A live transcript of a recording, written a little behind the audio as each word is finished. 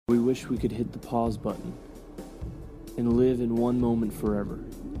We wish we could hit the pause button and live in one moment forever.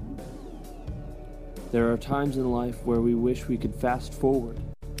 There are times in life where we wish we could fast forward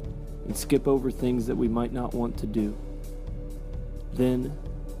and skip over things that we might not want to do. Then,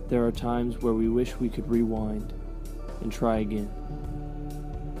 there are times where we wish we could rewind and try again.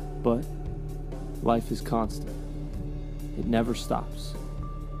 But life is constant. It never stops,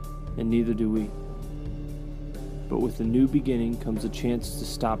 and neither do we. But with a new beginning comes a chance to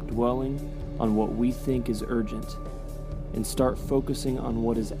stop dwelling on what we think is urgent and start focusing on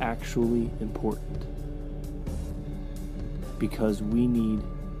what is actually important. Because we need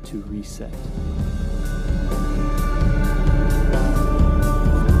to reset.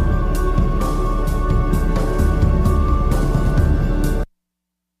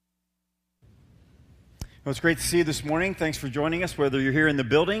 Well, it's great to see you this morning. Thanks for joining us, whether you're here in the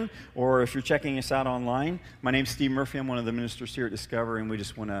building or if you're checking us out online. My name's Steve Murphy. I'm one of the ministers here at Discover, and we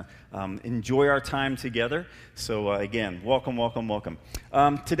just want to enjoy our time together. So, again, welcome, welcome, welcome.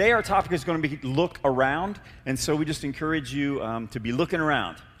 Today, our topic is going to be look around, and so we just encourage you to be looking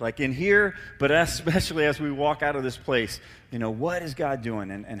around, like in here, but especially as we walk out of this place. You know, what is God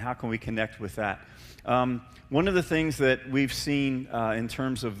doing, and how can we connect with that? One of the things that we've seen in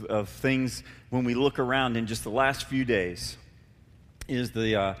terms of things when we look around in just the last few days is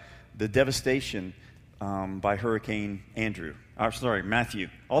the devastation by Hurricane Matthew.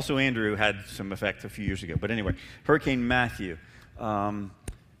 Also, Andrew had some effect a few years ago. But anyway, Hurricane Matthew.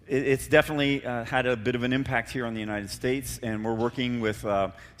 It's definitely had a bit of an impact here on the United States, and we're working with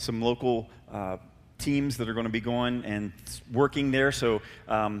some local teams that are going to be going and working there. So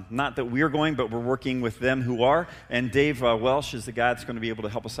not that we're going, but we're working with them who are. And Dave Welsh is the guy that's going to be able to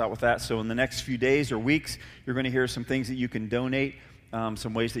help us out with that. So in the next few days or weeks, you're going to hear some things that you can donate,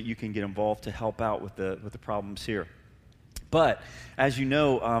 some ways that you can get involved to help out with the problems here. But as you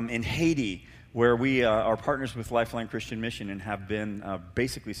know, in Haiti, where we are partners with Lifeline Christian Mission and have been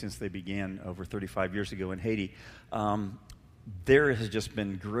basically since they began over 35 years ago in Haiti, there has just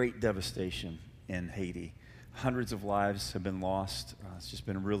been great devastation in Haiti. Hundreds of lives have been lost. It's just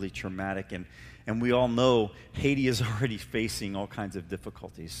been really traumatic, and we all know Haiti is already facing all kinds of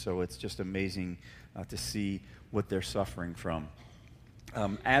difficulties, so it's just amazing to see what they're suffering from.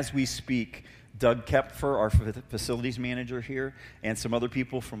 As we speak, Doug Kepfer, our facilities manager here, and some other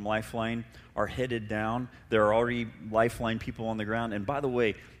people from Lifeline are headed down. There are already Lifeline people on the ground, and by the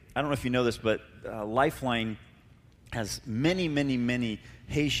way, I don't know if you know this, but Lifeline has many, many, many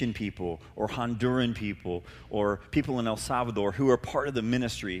Haitian people or Honduran people or people in El Salvador who are part of the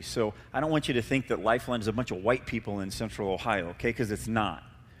ministry. So I don't want you to think that Lifeline is a bunch of white people in Central Ohio, okay? Because it's not.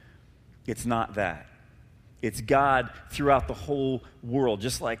 It's not that. It's God throughout the whole world,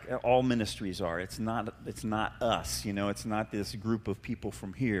 just like all ministries are. It's not us, you know. It's not this group of people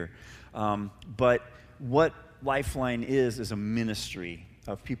from here. But what Lifeline is a ministry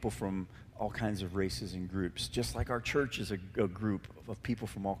of people from all kinds of races and groups, just like our church is a group of people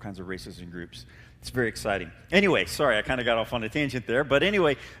from all kinds of races and groups. It's very exciting. Anyway, sorry, I kind of got off on a tangent there. But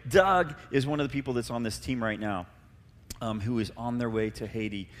anyway, Doug is one of the people that's on this team right now, who is on their way to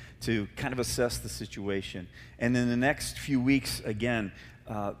Haiti to kind of assess the situation. And in the next few weeks, again,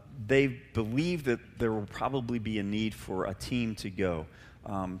 they believe that there will probably be a need for a team to go.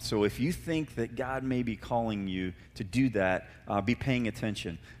 So if you think that God may be calling you to do that, be paying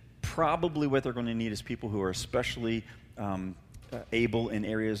attention. Probably what they're going to need is people who are especially able in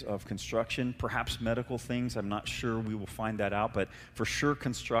areas of construction, perhaps medical things. I'm not sure. We will find that out. But for sure,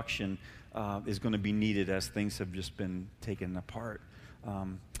 construction is going to be needed as things have just been taken apart.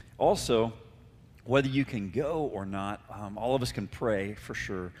 Also, whether you can go or not, all of us can pray for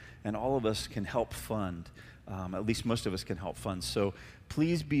sure, and all of us can help fund. At least most of us can help fund. So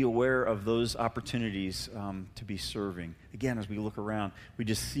please be aware of those opportunities to be serving. Again, as we look around, we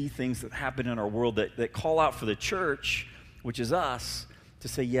just see things that happen in our world that call out for the church, which is us, to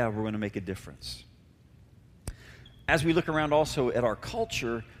say, yeah, we're going to make a difference. As we look around also at our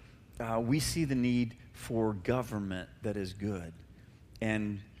culture, we see the need for government that is good.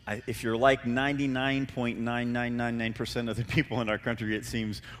 And if you're like 99.9999% of the people in our country, it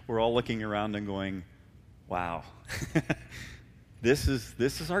seems we're all looking around and going, wow, this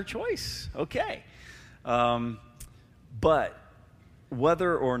is our choice. Okay. But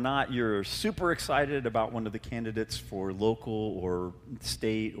whether or not you're super excited about one of the candidates for local or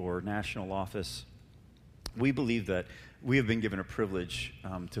state or national office, we believe that we have been given a privilege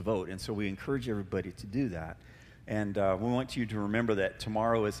to vote. And so we encourage everybody to do that. And we want you to remember that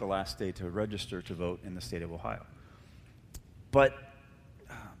tomorrow is the last day to register to vote in the state of Ohio. But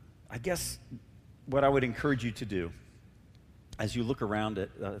I guess what I would encourage you to do, as you look around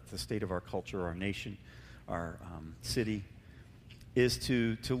at the state of our culture, our nation, our city, is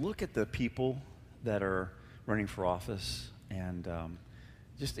to look at the people that are running for office and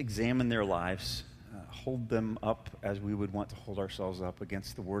just examine their lives, hold them up as we would want to hold ourselves up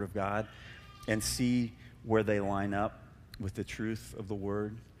against the Word of God, and see where they line up with the truth of the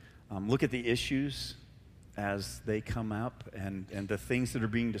Word. Look at the issues as they come up and the things that are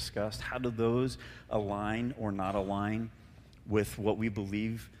being discussed. How do those align or not align with what we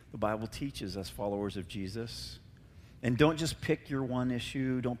believe the Bible teaches as followers of Jesus? And don't just pick your one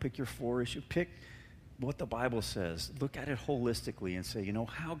issue, don't pick your 4 issue, pick what the Bible says. Look at it holistically and say,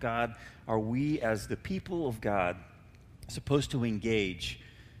 how, God, are we as the people of God supposed to engage,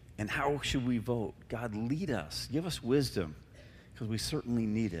 and how should we vote? God, lead us, give us wisdom, because we certainly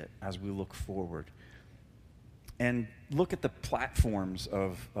need it as we look forward. And look at the platforms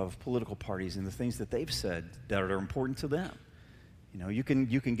of political parties and the things that they've said that are important to them. You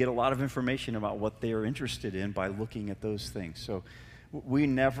can get a lot of information about what they are interested in by looking at those things. So we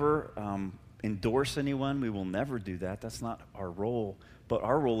never endorse anyone. We will never do that. That's not our role. But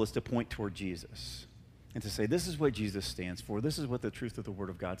our role is to point toward Jesus and to say, this is what Jesus stands for. This is what the truth of the Word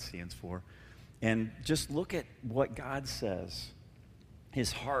of God stands for. And just look at what God says,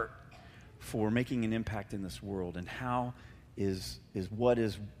 his heart for making an impact in this world, and how is what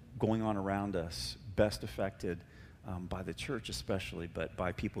is going on around us best affected by the church especially, but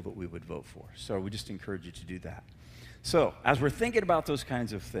by people that we would vote for. So we just encourage you to do that. So as we're thinking about those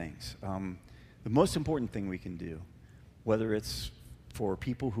kinds of things, the most important thing we can do, whether it's for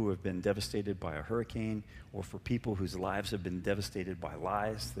people who have been devastated by a hurricane or for people whose lives have been devastated by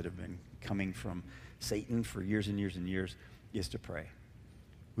lies that have been coming from Satan for years and years and years, is to pray.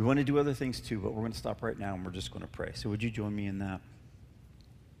 We want to do other things too, but we're going to stop right now and we're just going to pray. So would you join me in that?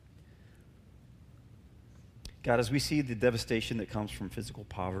 God, as we see the devastation that comes from physical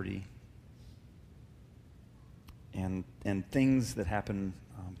poverty and things that happen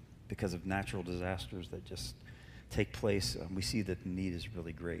because of natural disasters that just take place, we see that the need is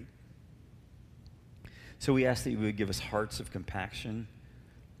really great. So we ask that you would give us hearts of compassion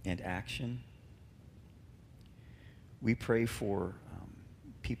and action. We pray for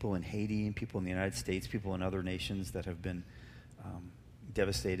people in Haiti and people in the United States, people in other nations that have been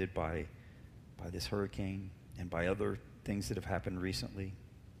devastated by this hurricane and by other things that have happened recently.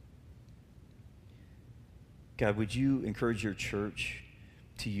 God, would you encourage your church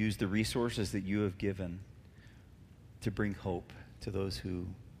to use the resources that you have given to bring hope to those who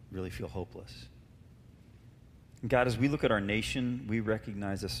really feel hopeless? And God, as we look at our nation, we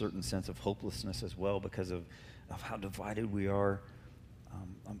recognize a certain sense of hopelessness as well because of how divided we are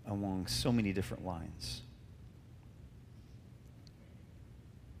along so many different lines.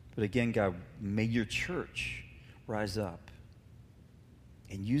 But again, God, may your church rise up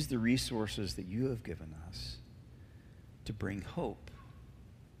and use the resources that you have given us to bring hope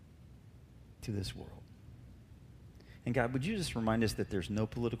to this world. And God, would you just remind us that there's no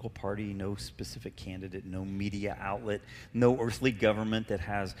political party, no specific candidate, no media outlet, no earthly government that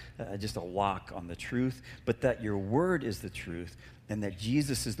has just a lock on the truth, but that your word is the truth, and that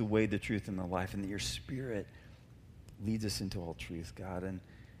Jesus is the way, the truth, and the life, and that your Spirit leads us into all truth, God,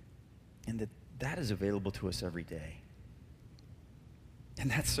 and that is available to us every day. And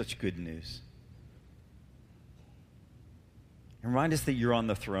that's such good news. And remind us that you're on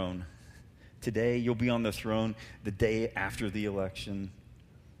the throne. Today, you'll be on the throne the day after the election.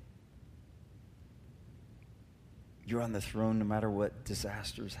 You're on the throne no matter what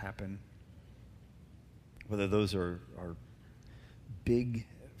disasters happen, whether those are big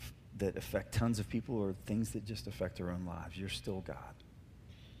that affect tons of people or things that just affect our own lives. You're still God.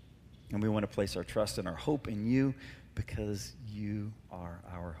 And we want to place our trust and our hope in you because you are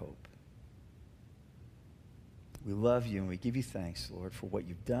our hope. We love you and we give you thanks, Lord, for what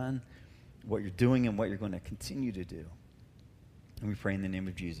you've done, what you're doing, and what you're going to continue to do. And we pray in the name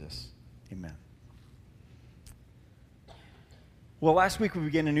of Jesus. Amen. Well, last week we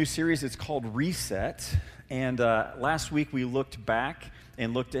began a new series. It's called Reset. And last week we looked back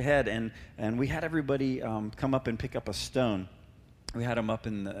and looked ahead. And we had everybody come up and pick up a stone. We had them up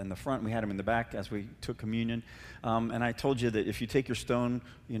in the front. We had them in the back as we took communion. And I told you that if you take your stone,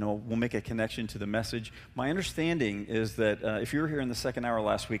 we'll make a connection to the message. My understanding is that if you were here in the second hour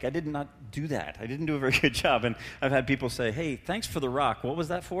last week, I did not do that. I didn't do a very good job. And I've had people say, hey, thanks for the rock. What was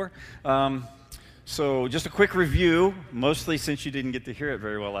that for? So just a quick review, mostly since you didn't get to hear it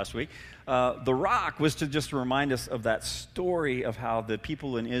very well last week. The rock was to just remind us of that story of how the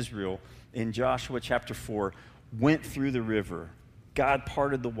people in Israel in Joshua chapter 4 went through the river. God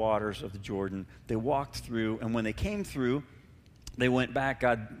parted the waters of the Jordan. They walked through, and when they came through, they went back.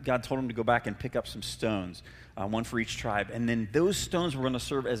 God told them to go back and pick up some stones, one for each tribe. And then those stones were going to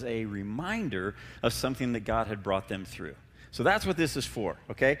serve as a reminder of something that God had brought them through. So that's what this is for,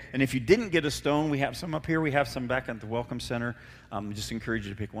 okay? And if you didn't get a stone, we have some up here. We have some back at the Welcome Center. Just encourage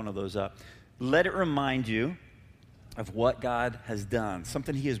you to pick one of those up. Let it remind you of what God has done,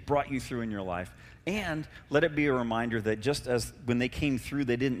 something he has brought you through in your life. And let it be a reminder that just as when they came through,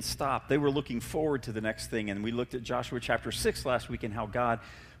 they didn't stop. They were looking forward to the next thing. And we looked at Joshua chapter 6 last week and how God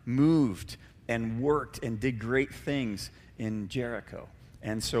moved and worked and did great things in Jericho.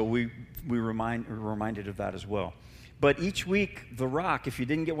 And so we're reminded of that as well. But each week, the rock, if you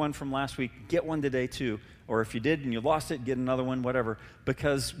didn't get one from last week, get one today too. Or if you did and you lost it, get another one, whatever.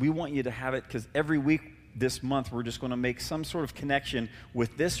 Because we want you to have it, because every week this month, we're just going to make some sort of connection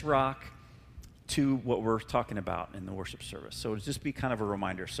with this rock to what we're talking about in the worship service. So it'll just be kind of a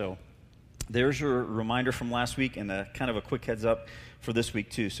reminder. So there's your reminder from last week and a kind of a quick heads up for this week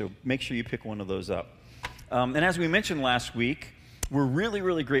too. So make sure you pick one of those up. And as we mentioned last week, we're really,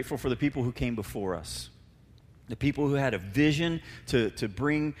 really grateful for the people who came before us. The people who had a vision to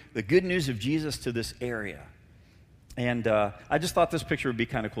bring the good news of Jesus to this area. And I just thought this picture would be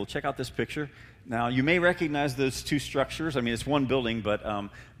kind of cool. Check out this picture. Now, you may recognize those two structures. I mean, it's one building, but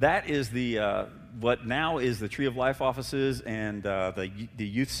that is what now is the Tree of Life offices and the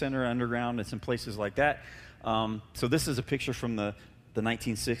youth center underground and some places like that. So this is a picture from the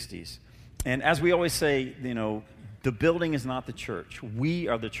 1960s. And as we always say, you know, the building is not the church. We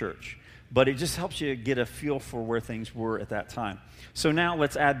are the church. But it just helps you get a feel for where things were at that time. So now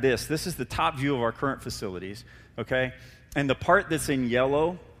let's add this. This is the top view of our current facilities, okay? And the part that's in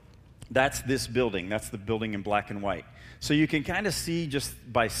yellow, that's this building. That's the building in black and white. So you can kind of see just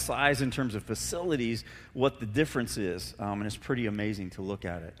by size in terms of facilities what the difference is. And it's pretty amazing to look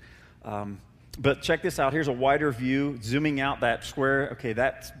at it. But check this out. Here's a wider view, zooming out that square. Okay,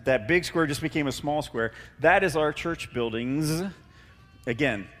 that big square just became a small square. That is our church buildings.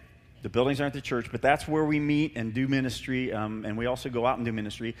 Again, the buildings aren't the church, but that's where we meet and do ministry, and we also go out and do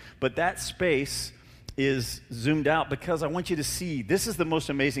ministry. But that space is zoomed out because I want you to see, this is the most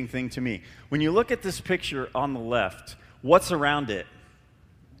amazing thing to me. When you look at this picture on the left, what's around it?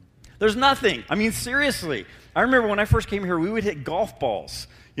 There's nothing. I mean, seriously. I remember when I first came here, we would hit golf balls,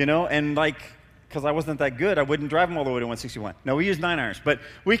 you know, and because I wasn't that good, I wouldn't drive them all the way to 161. No, we used 9-irons, but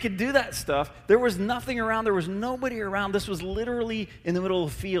we could do that stuff. There was nothing around. There was nobody around. This was literally in the middle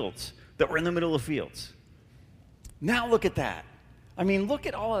of fields that were in the middle of fields. Now look at that. I mean, look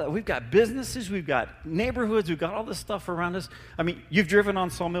at all of that. We've got businesses. We've got neighborhoods. We've got all this stuff around us. I mean, you've driven on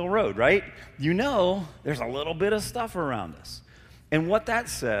Sawmill Road, right? You know there's a little bit of stuff around us. And what that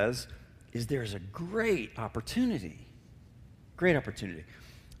says is there's a great opportunity. Great opportunity.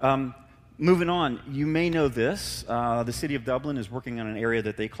 Moving on, you may know this. The city of Dublin is working on an area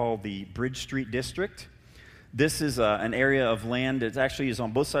that they call the Bridge Street District. This is an area of land that actually is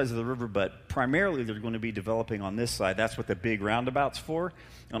on both sides of the river, but primarily they're going to be developing on this side. That's what the big roundabout's for.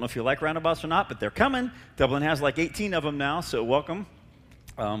 I don't know if you like roundabouts or not, but they're coming. Dublin has like 18 of them now, so welcome.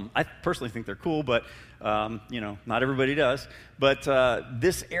 I personally think they're cool, but not everybody does. But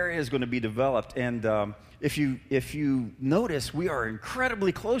this area is going to be developed, and if you notice, we are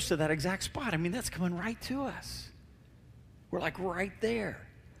incredibly close to that exact spot. I mean, that's coming right to us. We're like right there.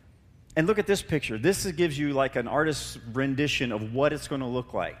 And look at this picture. This gives you like an artist's rendition of what it's going to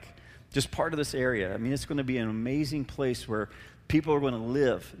look like. Just part of this area. I mean, it's going to be an amazing place where people are going to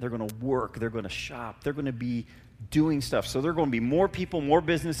live. They're going to work. They're going to shop. They're going to be doing stuff. So there are going to be more people, more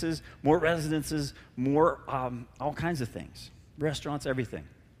businesses, more residences, more all kinds of things. Restaurants, everything.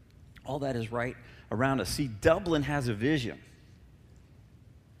 All that is right around us. See, Dublin has a vision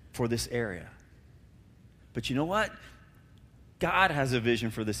for this area. But you know what? God has a vision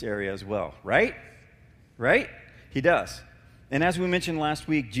for this area as well, right? Right? He does. And as we mentioned last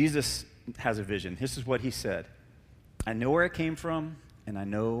week, Jesus has a vision. This is what he said. I know where I came from, and I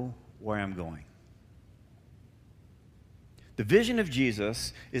know where I'm going. The vision of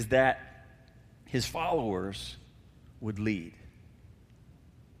Jesus is that his followers would lead.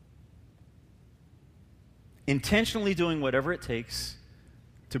 Intentionally doing whatever it takes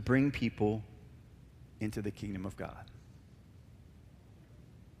to bring people into the kingdom of God.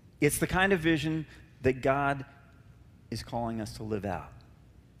 It's the kind of vision that God is calling us to live out.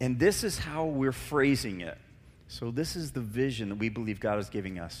 And this is how we're phrasing it. So this is the vision that we believe God is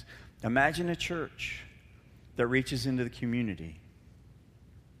giving us. Imagine a church that reaches into the community,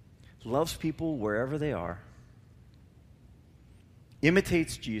 loves people wherever they are,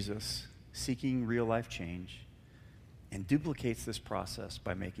 imitates Jesus, seeking real-life change, and duplicates this process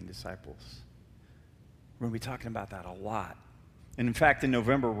by making disciples. We're going to be talking about that a lot And in fact, in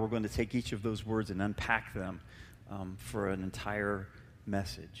November, we're going to take each of those words and unpack them for an entire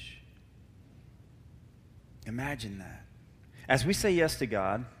message. Imagine that. As we say yes to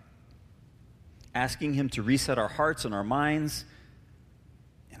God, asking Him to reset our hearts and our minds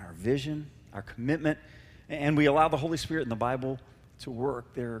and our vision, our commitment, and we allow the Holy Spirit and the Bible to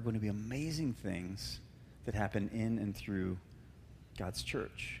work, there are going to be amazing things that happen in and through God's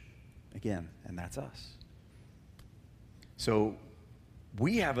church. Again, and that's us. So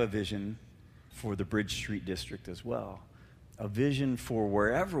we have a vision for the Bridge Street District as well, a vision for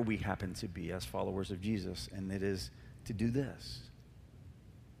wherever we happen to be as followers of Jesus, and it is to do this,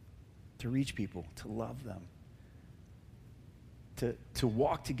 to reach people, to love them, to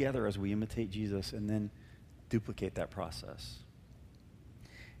walk together as we imitate Jesus and then duplicate that process.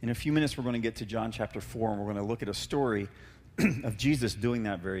 In a few minutes, we're going to get to John chapter 4, and we're going to look at a story of Jesus doing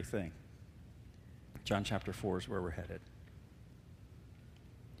that very thing. John chapter 4 is where we're headed.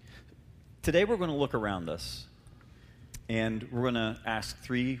 Today, we're going to look around us, and we're going to ask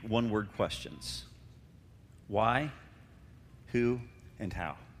 3 one-word questions. Why, who, and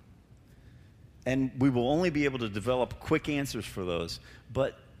how. And we will only be able to develop quick answers for those,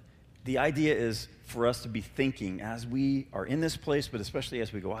 but the idea is for us to be thinking as we are in this place, but especially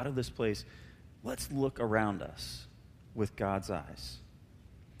as we go out of this place, let's look around us with God's eyes.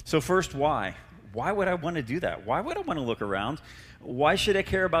 So first, why? Why would I want to do that? Why would I want to look around? Why should I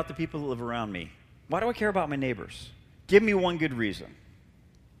care about the people that live around me? Why do I care about my neighbors? Give me one good reason.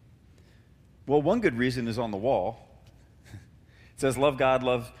 Well, one good reason is on the wall. It says, love God,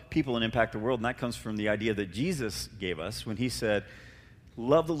 love people, and impact the world. And that comes from the idea that Jesus gave us when He said,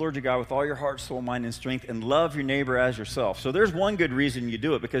 love the Lord your God with all your heart, soul, mind, and strength, and love your neighbor as yourself. So there's one good reason you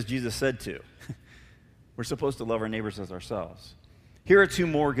do it, because Jesus said to. We're supposed to love our neighbors as ourselves. Here are 2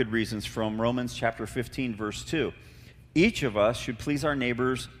 more good reasons from Romans chapter 15, verse 2. Each of us should please our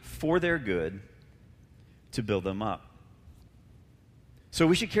neighbors for their good, to build them up. So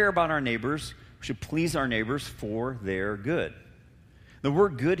we should care about our neighbors. We should please our neighbors for their good. The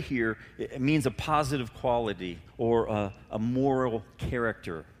word good here, it means a positive quality or a moral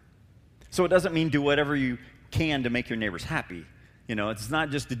character. So it doesn't mean do whatever you can to make your neighbors happy. You know, it's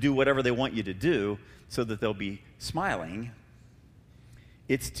not just to do whatever they want you to do so that they'll be smiling.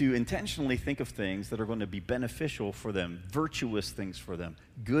 It's to intentionally think of things that are going to be beneficial for them, virtuous things for them,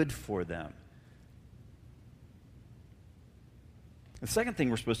 good for them. The second thing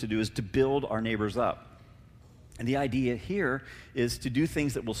we're supposed to do is to build our neighbors up. And the idea here is to do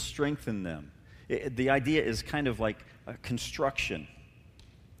things that will strengthen them. The idea is kind of like a construction.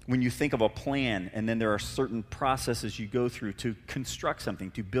 When you think of a plan and then there are certain processes you go through to construct something,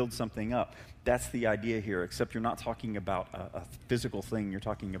 to build something up. That's the idea here, except you're not talking about a physical thing. You're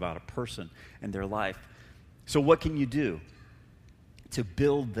talking about a person and their life. So what can you do to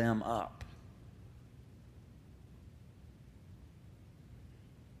build them up?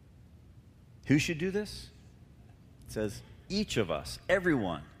 Who should do this? It says, each of us,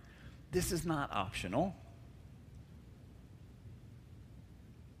 everyone. This is not optional.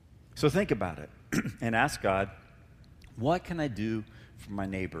 So think about it and ask God, what can I do for my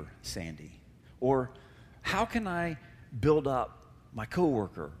neighbor, Sandy? Or how can I build up my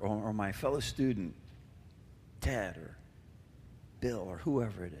coworker or my fellow student, Ted or Bill or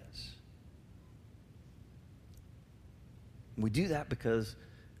whoever it is? We do that because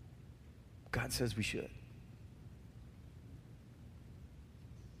God says we should.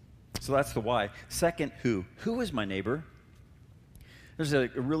 So that's the why. Second, who? Who is my neighbor? There's a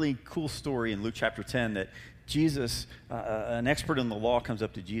really cool story in Luke chapter 10 that Jesus, an expert in the law, comes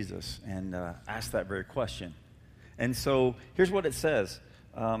up to Jesus and asks that very question. And so here's what it says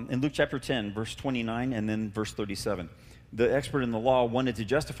in Luke chapter 10, verse 29 and then verse 37. The expert in the law wanted to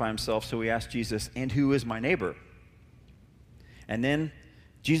justify himself, so he asked Jesus, and who is my neighbor? And then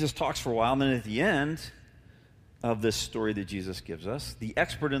Jesus talks for a while, and then at the end of this story that Jesus gives us, the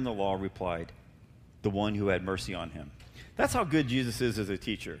expert in the law replied, the one who had mercy on him. That's how good Jesus is as a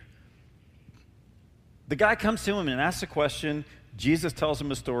teacher. The guy comes to him and asks a question, Jesus tells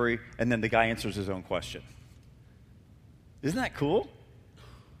him a story, and then the guy answers his own question. Isn't that cool?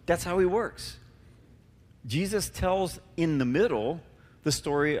 That's how he works. Jesus tells in the middle the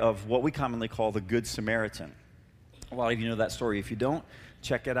story of what we commonly call the Good Samaritan. A lot of you know that story. If you don't,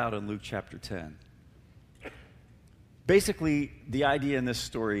 check it out in Luke chapter 10. Basically, the idea in this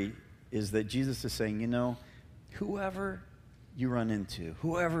story is that Jesus is saying, you know, whoever you run into,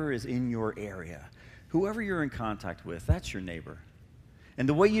 whoever is in your area, whoever you're in contact with, that's your neighbor. And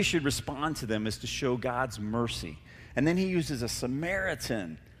the way you should respond to them is to show God's mercy. And then he uses a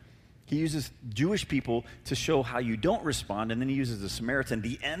Samaritan. He uses Jewish people to show how you don't respond, and then he uses the Samaritan,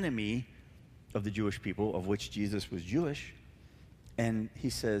 the enemy of the Jewish people, of which Jesus was Jewish, and he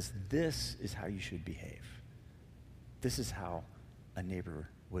says, this is how you should behave. This is how a neighbor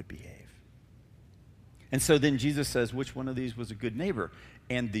would behave. And so then Jesus says, which one of these was a good neighbor?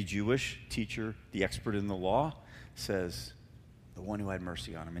 And the Jewish teacher, the expert in the law, says, the one who had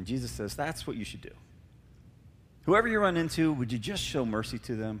mercy on him. And Jesus says, that's what you should do. Whoever you run into, would you just show mercy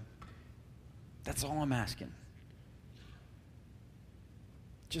to them? That's all I'm asking.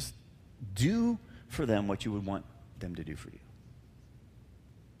 Just do for them what you would want them to do for you.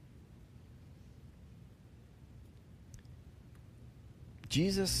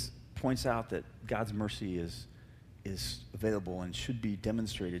 Jesus points out that God's mercy is available and should be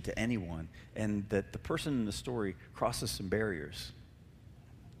demonstrated to anyone, and that the person in the story crosses some barriers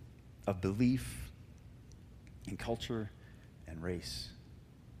of belief and culture and race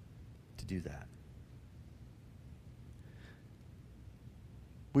to do that.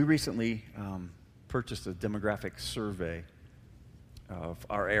 We recently purchased a demographic survey of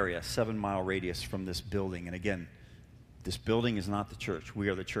our area, 7-mile radius from this building. And again, this building is not the church. We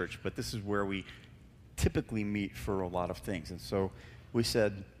are the church. But this is where we typically meet for a lot of things. And so we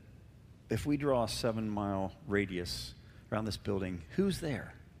said, if we draw a 7-mile radius around this building, who's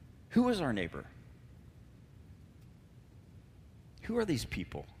there? Who is our neighbor? Who are these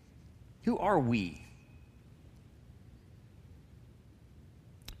people? Who are we?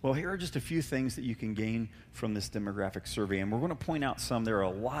 Well, here are just a few things that you can gain from this demographic survey. And we're going to point out some. There are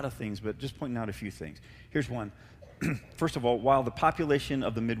a lot of things, but just pointing out a few things. Here's one. First of all, while the population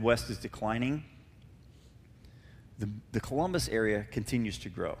of the Midwest is declining, the Columbus area continues to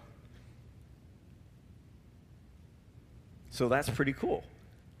grow. So that's pretty cool.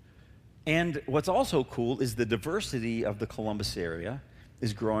 And what's also cool is the diversity of the Columbus area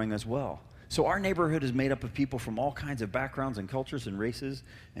is growing as well. So our neighborhood is made up of people from all kinds of backgrounds and cultures and races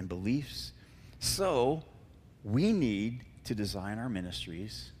and beliefs. So we need to design our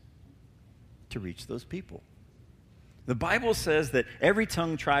ministries to reach those people. The Bible says that every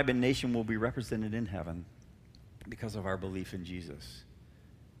tongue, tribe, and nation will be represented in heaven because of our belief in Jesus.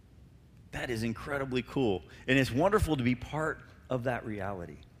 That is incredibly cool, and it's wonderful to be part of that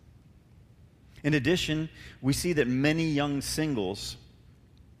reality. In addition, we see that many young singles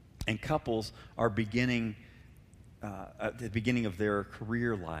and couples are beginning, at the beginning of their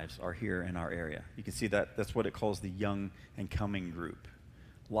career lives are here in our area. You can see that that's what it calls the young and coming group.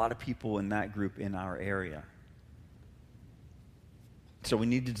 A lot of people in that group in our area. So we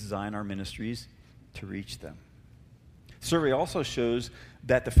need to design our ministries to reach them. Survey also shows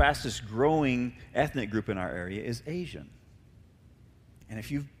that the fastest growing ethnic group in our area is Asian. And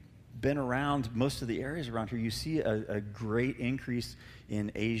if you've been around most of the areas around here, you see a great increase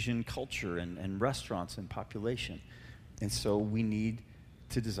in Asian culture and restaurants and population. And so we need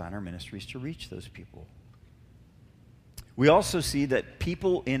to design our ministries to reach those people. We also see that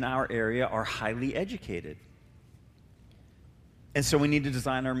people in our area are highly educated. And so we need to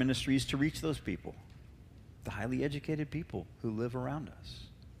design our ministries to reach those people, the highly educated people who live around us.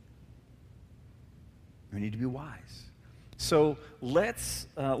 We need to be wise. So let's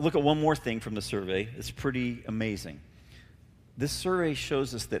look at one more thing from the survey. It's pretty amazing. This survey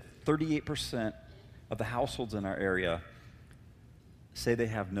shows us that 38% of the households in our area say they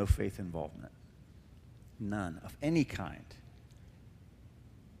have no faith involvement. None of any kind.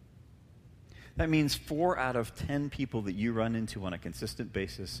 That means 4 out of 10 people that you run into on a consistent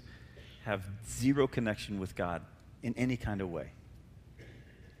basis have zero connection with God in any kind of way.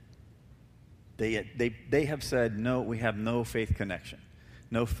 They have said, no, we have no faith connection,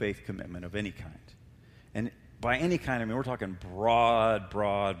 no faith commitment of any kind. And by any kind, I mean, we're talking broad.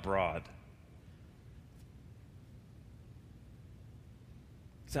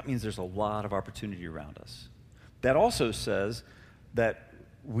 So that means there's a lot of opportunity around us. That also says that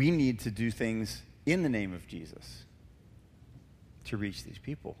we need to do things in the name of Jesus to reach these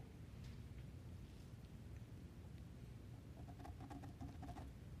people.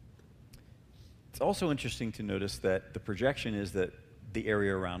 It's also interesting to notice that the projection is that the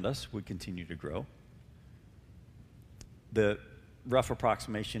area around us would continue to grow. The rough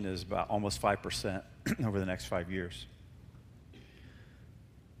approximation is about almost 5% over the next 5 years.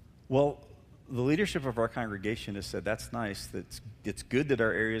 Well, the leadership of our congregation has said that's nice, it's good that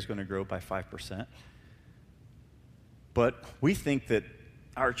our area is going to grow by 5%. But we think that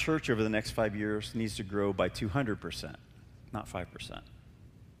our church over the next 5 years needs to grow by 200%, not 5%.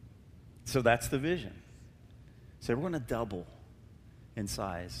 So that's the vision. So we're going to double in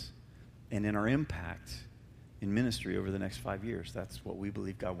size and in our impact in ministry over the next 5 years. That's what we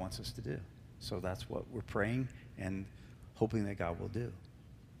believe God wants us to do. So that's what we're praying and hoping that God will do.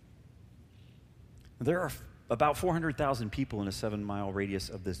 There are about 400,000 people in a 7-mile radius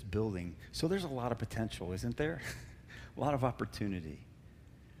of this building, so there's a lot of potential, isn't there? A lot of opportunity.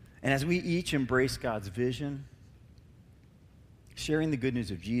 And as we each embrace God's vision, sharing the good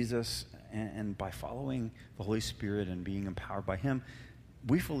news of Jesus, and by following the Holy Spirit and being empowered by Him,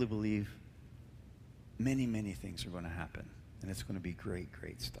 we fully believe many, many things are going to happen, and it's going to be great,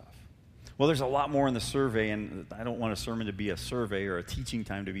 great stuff. Well, there's a lot more in the survey, and I don't want a sermon to be a survey or a teaching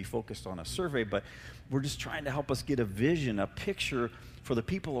time to be focused on a survey, but we're just trying to help us get a vision, a picture for the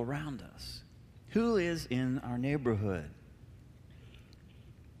people around us. Who is in our neighborhood?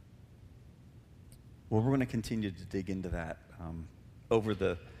 Well, we're going to continue to dig into that over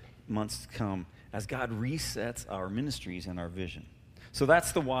the months to come as God resets our ministries and our vision. So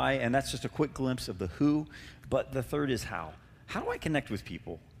that's the why, and that's just a quick glimpse of the who, but the third is how. How do I connect with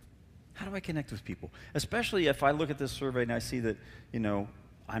people? How do I connect with people? Especially if I look at this survey and I see that,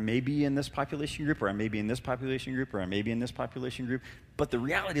 I may be in this population group, or I may be in this population group, or I may be in this population group, but the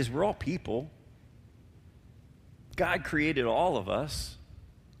reality is we're all people. God created all of us.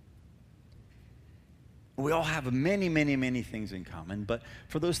 We all have many, many, many things in common, but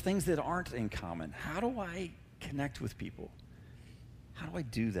for those things that aren't in common, how do I connect with people? How do I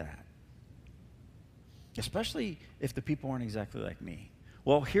do that? Especially if the people aren't exactly like me.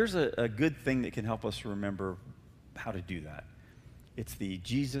 Well, here's a good thing that can help us remember how to do that. It's the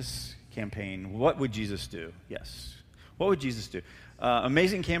Jesus campaign. What would Jesus do? Yes. What would Jesus do?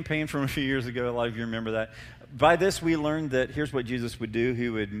 Amazing campaign from a few years ago. A lot of you remember that. By this, we learned that here's what Jesus would do. He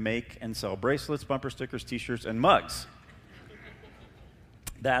would make and sell bracelets, bumper stickers, T-shirts, and mugs.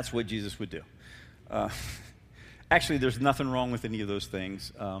 That's what Jesus would do. Actually, there's nothing wrong with any of those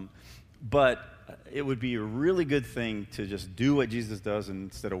things. But it would be a really good thing to just do what Jesus does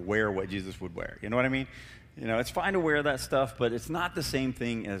instead of wear what Jesus would wear. You know what I mean? It's fine to wear that stuff, but it's not the same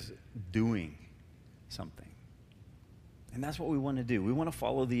thing as doing something. And that's what we want to do. We want to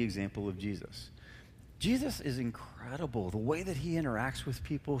follow the example of Jesus. Jesus is incredible. The way that he interacts with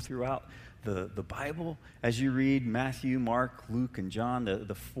people throughout the Bible, as you read Matthew, Mark, Luke, and John,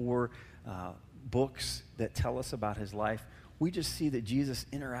 the four books that tell us about his life, we just see that Jesus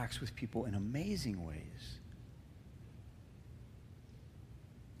interacts with people in amazing ways.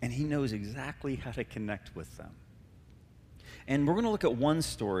 And he knows exactly how to connect with them. And we're going to look at one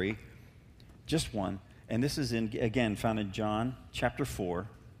story, just one, and this is, again, found in John chapter 4.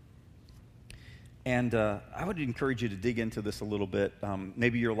 And I would encourage you to dig into this a little bit.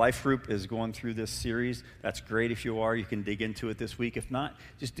 Maybe your life group is going through this series. That's great if you are. You can dig into it this week. If not,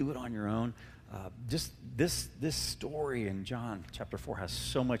 just do it on your own. Just this story in John chapter 4 has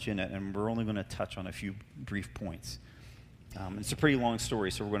so much in it, and we're only going to touch on a few brief points. It's a pretty long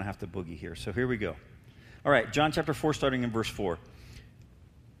story, so we're going to have to boogie here. So here we go. All right, John chapter 4, starting in verse 4.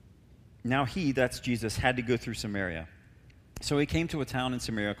 Now he, that's Jesus, had to go through Samaria. So he came to a town in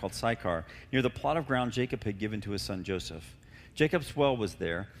Samaria called Sychar, near the plot of ground Jacob had given to his son Joseph. Jacob's well was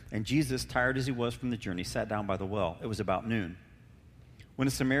there, and Jesus, tired as he was from the journey, sat down by the well. It was about noon. When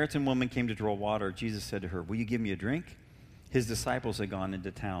a Samaritan woman came to draw water, Jesus said to her, "Will you give me a drink?" His disciples had gone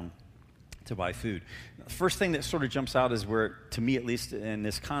into town to buy food. The first thing that sort of jumps out is where, to me at least in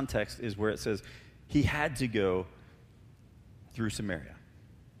this context, is where it says he had to go through Samaria.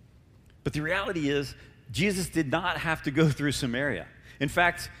 But the reality is, Jesus did not have to go through Samaria. In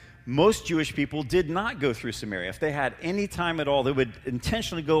fact, most Jewish people did not go through Samaria. If they had any time at all, they would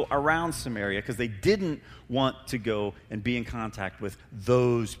intentionally go around Samaria because they didn't want to go and be in contact with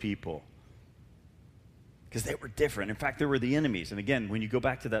those people, because they were different. In fact, they were the enemies. And again, when you go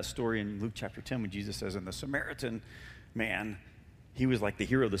back to that story in Luke chapter 10, when Jesus says, and the Samaritan man, he was like the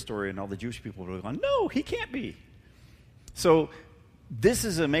hero of the story, and all the Jewish people were going, no, he can't be. So this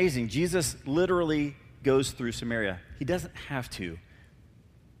is amazing. Jesus literally goes through Samaria. He doesn't have to,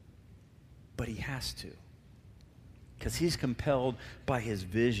 but he has to, because he's compelled by his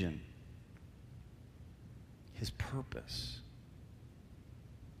vision, his purpose.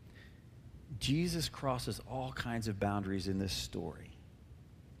 Jesus crosses all kinds of boundaries in this story.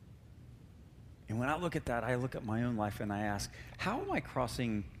 And when I look at that, I look at my own life and I ask, how am I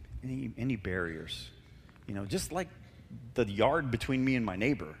crossing any barriers? Just like the yard between me and my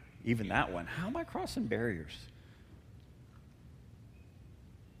neighbor, even that one. How am I crossing barriers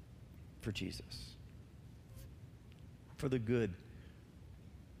for Jesus, for the good,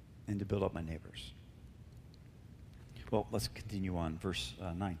 and to build up my neighbors? Well, let's continue on. Verse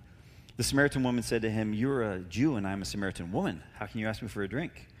 9. The Samaritan woman said to him, "You're a Jew and I'm a Samaritan woman. How can you ask me for a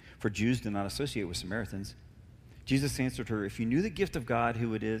drink?" For Jews do not associate with Samaritans. Jesus answered her, if you knew the gift of God,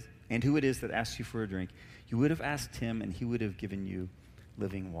 who it is that asks you for a drink, you would have asked him, and he would have given you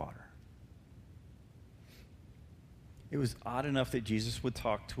living water. It was odd enough that Jesus would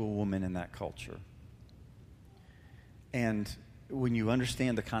talk to a woman in that culture. And when you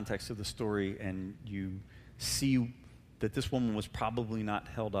understand the context of the story and you see that this woman was probably not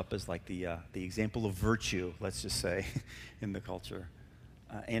held up as like the example of virtue, let's just say, in the culture.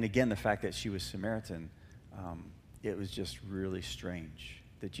 And again, the fact that she was Samaritan, it was just really strange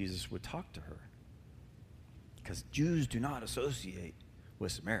that Jesus would talk to her. Because Jews do not associate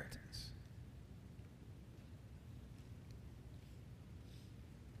with Samaritans.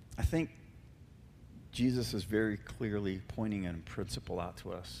 I think Jesus is very clearly pointing a principle out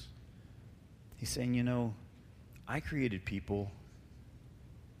to us. He's saying, you know, I created people,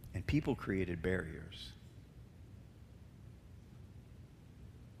 and people created barriers.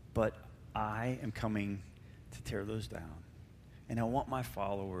 But I am coming to tear those down. And I want my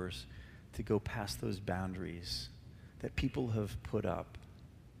followers to go past those boundaries that people have put up.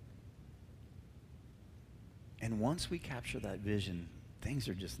 And once we capture that vision, things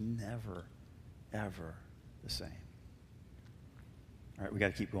are just never, ever the same. All right, we got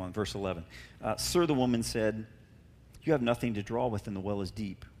to keep going. Verse 11. Sir, the woman said, you have nothing to draw with, and the well is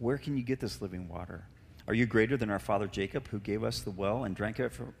deep. Where can you get this living water? Are you greater than our father Jacob, who gave us the well and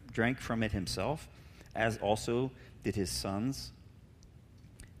drank from it himself, as also did his sons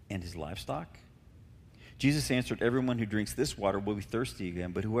and his livestock? Jesus answered, everyone who drinks this water will be thirsty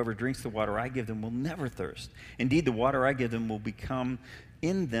again, but whoever drinks the water I give them will never thirst. Indeed, the water I give them will become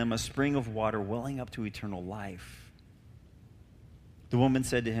in them a spring of water welling up to eternal life. The woman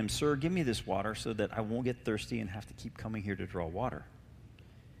said to him, Sir, give me this water so that I won't get thirsty and have to keep coming here to draw water.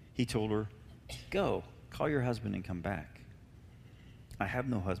 He told her, Go, call your husband and come back. I have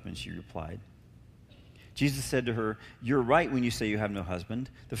no husband, she replied. Jesus said to her, You're right when you say you have no husband.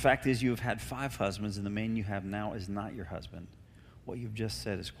 The fact is you have had 5 husbands, and the man you have now is not your husband. What you've just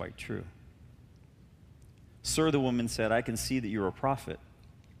said is quite true. Sir, the woman said, I can see that you're a prophet.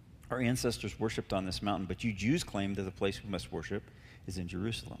 Our ancestors worshipped on this mountain, but you Jews claim that the place we must worship is in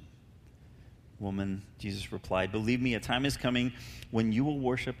Jerusalem. Woman, Jesus replied, Believe me, a time is coming when you will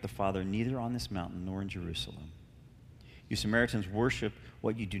worship the Father neither on this mountain nor in Jerusalem. You Samaritans worship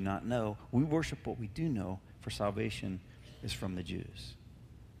what you do not know. We worship what we do know, for salvation is from the Jews.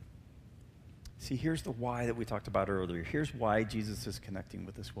 See, here's the why that we talked about earlier. Here's why Jesus is connecting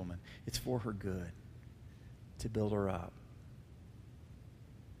with this woman. It's for her good, to build her up.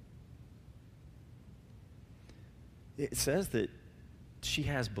 It says that she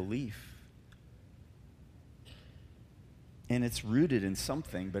has belief. And it's rooted in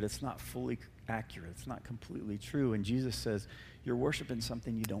something, but it's not fully accurate. It's not completely true. And Jesus says, you're worshiping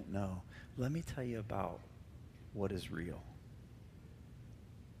something you don't know. Let me tell you about what is real.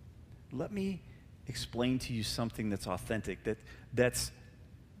 Let me explain to you something that's authentic, that's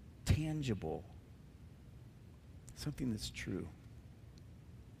tangible, something that's true.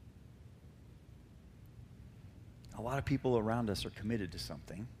 A lot of people around us are committed to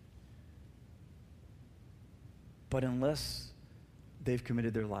something, but unless they've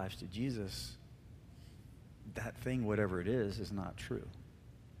committed their lives to Jesus, that thing, whatever it is not true.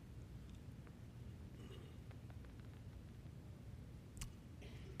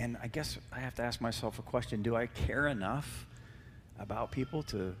 And I guess I have to ask myself a question. Do I care enough about people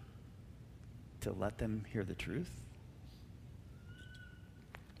to let them hear the truth?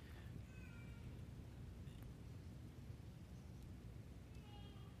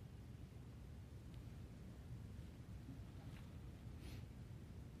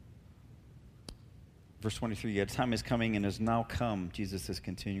 Verse 23, yet time is coming and has now come, Jesus is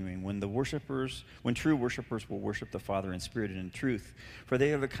continuing, when true worshipers will worship the Father in spirit and in truth, for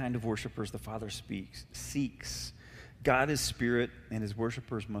they are the kind of worshipers the Father seeks. God is spirit, and his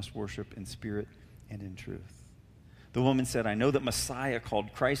worshipers must worship in spirit and in truth. The woman said, I know that Messiah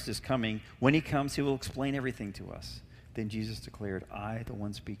called Christ is coming. When he comes, he will explain everything to us. Then Jesus declared, I, the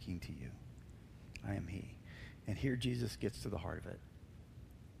one speaking to you, I am he. And here Jesus gets to the heart of it.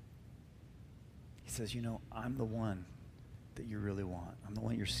 He says, I'm the one that you really want. I'm the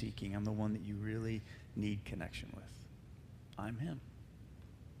one you're seeking. I'm the one that you really need connection with. I'm him.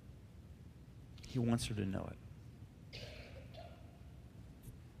 He wants her to know it.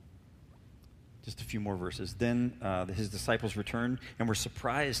 Just a few more verses. Then his disciples returned and were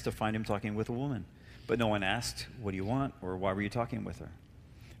surprised to find him talking with a woman. But no one asked, what do you want? Or why were you talking with her?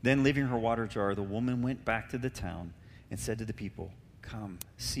 Then leaving her water jar, the woman went back to the town and said to the people, Come,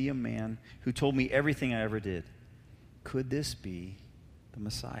 see a man who told me everything I ever did. Could this be the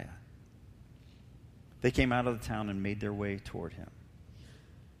Messiah? They came out of the town and made their way toward him.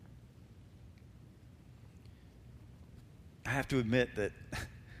 I have to admit that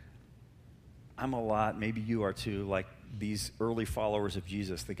I'm a lot, maybe you are too, like these early followers of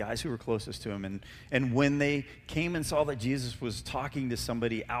Jesus, the guys who were closest to him. And when they came and saw that Jesus was talking to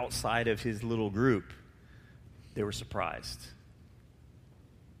somebody outside of his little group, they were surprised.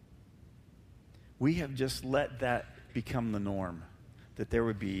 We have just let that become the norm, that there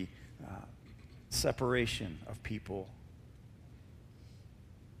would be separation of people,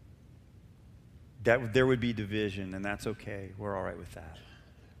 that there would be division, and that's okay. We're all right with that.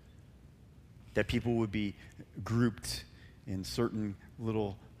 That people would be grouped in certain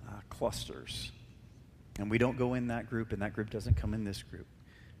little clusters. And we don't go in that group, and that group doesn't come in this group.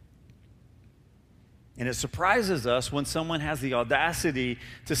 And it surprises us when someone has the audacity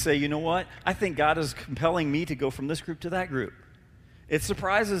to say, you know what? I think God is compelling me to go from this group to that group. It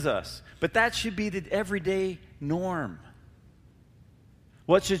surprises us. But that should be the everyday norm.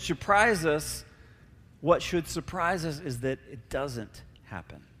 What should surprise us is that it doesn't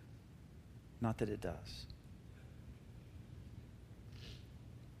happen. Not that it does.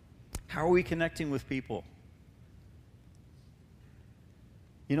 How are we connecting with people?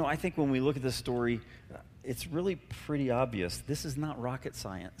 You know, I think when we look at this story, it's really pretty obvious. This is not rocket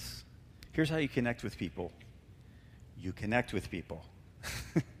science. Here's how you connect with people. You connect with people.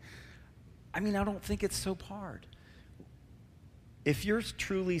 I mean, I don't think it's so hard. If you're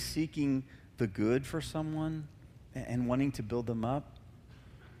truly seeking the good for someone and wanting to build them up,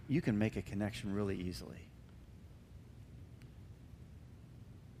 you can make a connection really easily.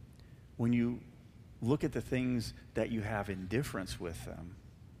 When you look at the things that you have indifference with them,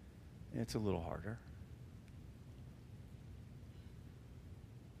 it's a little harder.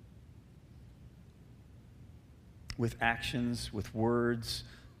 With actions, with words,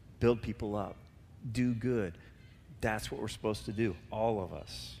 build people up. Do good. That's what we're supposed to do, all of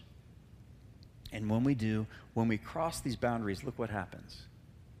us. And when we do, when we cross these boundaries, look what happens.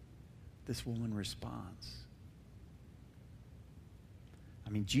 This woman responds. I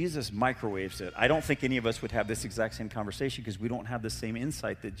mean, Jesus microwaves it. I don't think any of us would have this exact same conversation because we don't have the same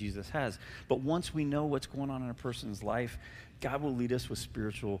insight that Jesus has. But once we know what's going on in a person's life, God will lead us with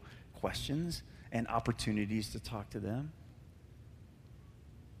spiritual questions and opportunities to talk to them.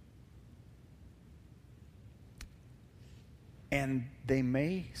 And they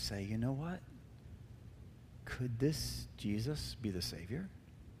may say, you know what? Could this Jesus be the Savior?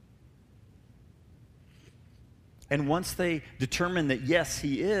 And once they determine that, yes,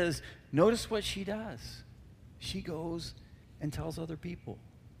 he is, notice what she does. She goes and tells other people.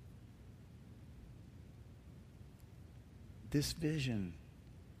 This vision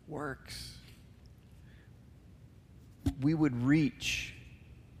works. We would reach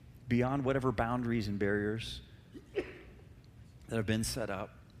beyond whatever boundaries and barriers that have been set up.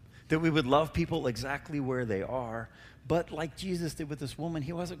 That we would love people exactly where they are. But like Jesus did with this woman,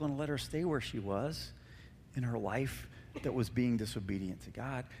 he wasn't going to let her stay where she was in her life that was being disobedient to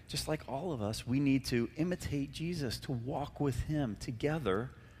God. Just like all of us, we need to imitate Jesus, to walk with him together.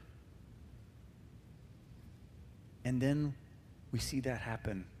 And then we see that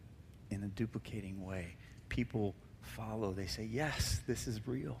happen in a duplicating way. People follow. They say, yes, this is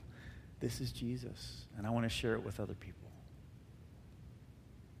real. This is Jesus. And I want to share it with other people.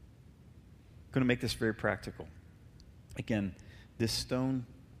 I'm going to make this very practical. Again, this stone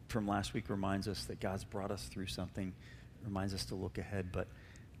from last week reminds us that God's brought us through something, reminds us to look ahead, but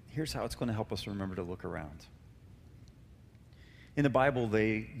here's how it's going to help us remember to look around. In the Bible,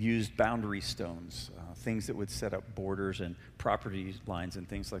 they used boundary stones, things that would set up borders and property lines and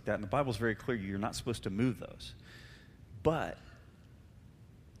things like that. And the Bible's very clear, you're not supposed to move those. But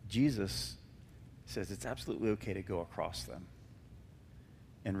Jesus says it's absolutely okay to go across them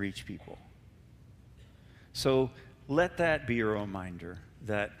and reach people. So let that be your reminder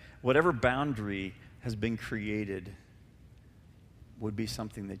that whatever boundary has been created would be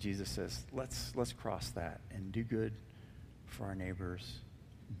something that Jesus says, let's cross that and do good for our neighbors,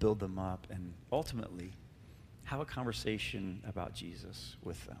 build them up, and ultimately have a conversation about Jesus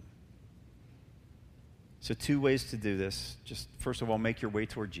with them. So 2 ways to do this. Just first of all, make your way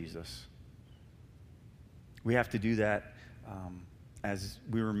toward Jesus. We have to do that as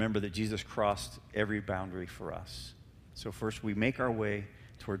we remember that Jesus crossed every boundary for us. So first, we make our way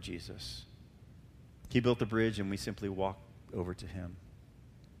toward Jesus. He built the bridge, and we simply walk over to him.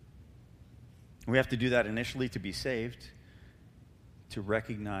 We have to do that initially to be saved, to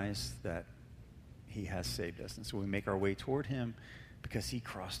recognize that he has saved us. And so we make our way toward him, because he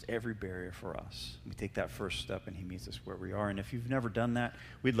crossed every barrier for us. We take that first step and he meets us where we are. And if you've never done that,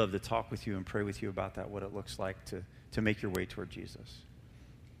 we'd love to talk with you and pray with you about that, what it looks like to make your way toward Jesus.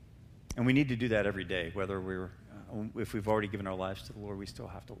 And we need to do that every day, whether if we've already given our lives to the Lord, we still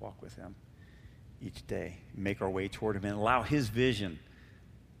have to walk with him each day, make our way toward him and allow his vision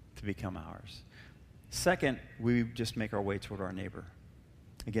to become ours. Second, we just make our way toward our neighbor.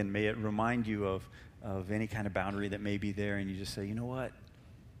 Again, may it remind you of any kind of boundary that may be there, and you just say, you know what?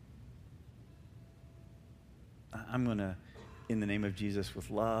 I'm going to, in the name of Jesus, with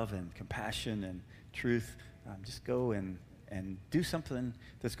love and compassion and truth, just go and do something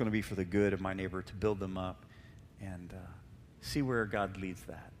that's going to be for the good of my neighbor, to build them up, and see where God leads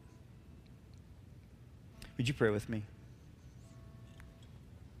that. Would you pray with me?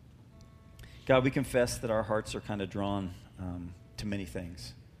 God, we confess that our hearts are kind of drawn to many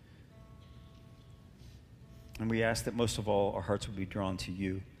things. And we ask that most of all, our hearts would be drawn to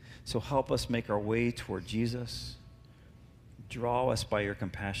you. So help us make our way toward Jesus. Draw us by your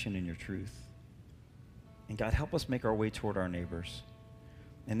compassion and your truth. And God, help us make our way toward our neighbors.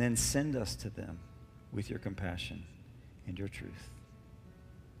 And then send us to them with your compassion and your truth.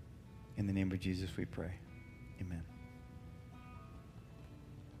 In the name of Jesus we pray. Amen.